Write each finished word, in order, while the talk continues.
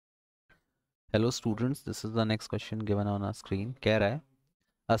Hello students, this is the next question given on our screen. कह रहा है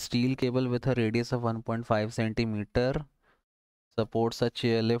a steel cable with a radius of 1.5 centimeter supports a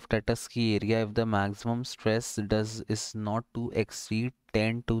chairlift at a ski area if the maximum stress does is not to exceed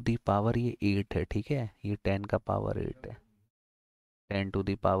 10 to the power ये 8 है, ठीक है, ये 10 का power 8 है, 10 to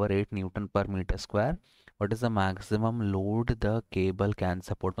the power 8 न्यूटन पर metre square. What is the maximum load the cable can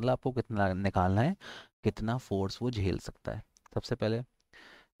support, मतलब आपको कितना निकालना है, कितना फोर्स वो झेल सकता है. सबसे पहले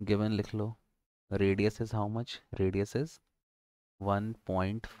गिवन लिख लो. Radius is how much, radius is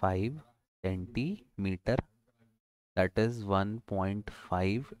 1.5 centimeter, that is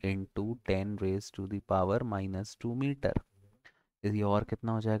 1.5 into 10 raised to the power minus 2 metre. ये और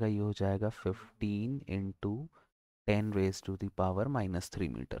कितना हो जाएगा, ये हो जाएगा 15 into 10 raised to the power minus 3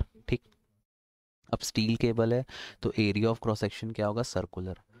 metre. ठीक. अब स्टील केबल है तो एरिया ऑफ क्रॉस सेक्शन क्या होगा,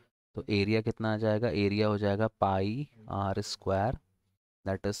 सर्कुलर. तो एरिया कितना आ जाएगा, एरिया हो जाएगा पाई are square,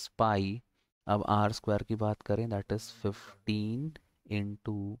 that is pi. अब आर स्क्वायर की बात करें, that is 15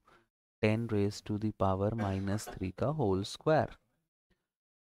 into 10 raise to the power minus 3 का होल स्क्वायर.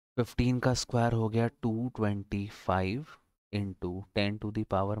 15 का स्क्वायर हो गया 225 into 10 to the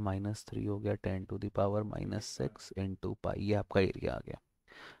power minus 3 हो गया 10 to the power minus 6 into pi. ये आपका एरिया आ गया.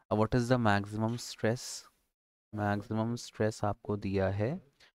 अब what is the maximum stress, maximum stress आपको दिया है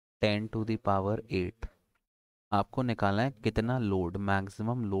 10 टू द पावर 8. आपको निकालना है कितना लोड,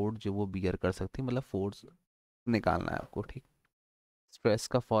 मैक्सिमम लोड जो वो बियर कर सकती है, मतलब फोर्स निकालना है आपको. ठीक. स्ट्रेस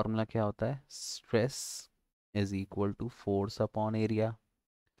का फॉर्मूला क्या होता है, stress is equal to force upon area.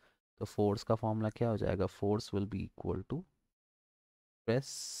 तो फोर्स का फॉर्मूला क्या हो जाएगा, force will be equal to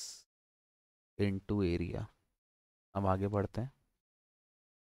stress into area. अब आगे बढ़ते हैं.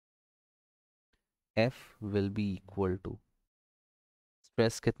 F will be equal to,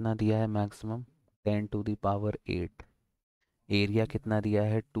 stress कितना दिया है maximum 10 to the power 8, area कितना दिया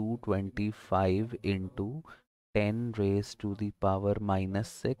है 225 into 10 raise to the power minus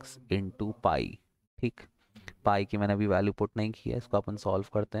 6 into pi. ठीक. पाई की मैंने अभी वैल्यू पुट नहीं की है, इसको अपन सॉल्व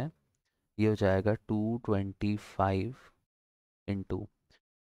करते हैं. ये हो जाएगा 225 इंटू,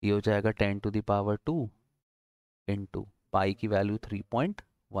 ये हो जाएगा 10 to the power 2 into pi की वैल्यू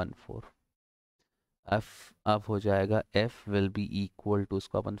 3.14. एफ अब हो जाएगा F will be equal to,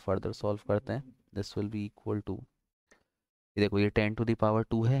 इसको अपन फर्दर सॉल्व करते हैं. This will be equal to, ये देखो ये 10 टू द पावर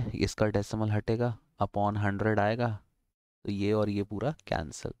 2 है, इसका डेसिमल हटेगा, अपॉन 100 आएगा, तो ये और ये पूरा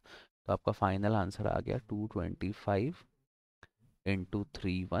कैंसिल. तो आपका फाइनल आंसर आ गया 225 इंटू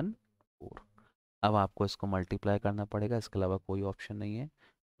 314. अब आपको इसको मल्टीप्लाई करना पड़ेगा, इसके अलावा कोई ऑप्शन नहीं है.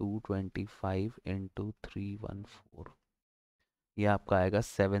 225 इंटू 314, ये आपका आएगा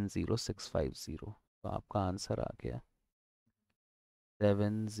 70650. तो आपका आंसर आ गया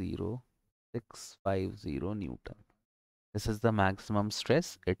 70650 Newton. This is the maximum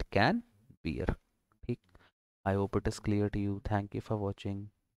stress it can bear. ठीक. I hope it is clear to you. Thank you for watching.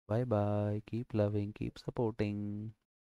 Bye bye. Keep loving, keep supporting.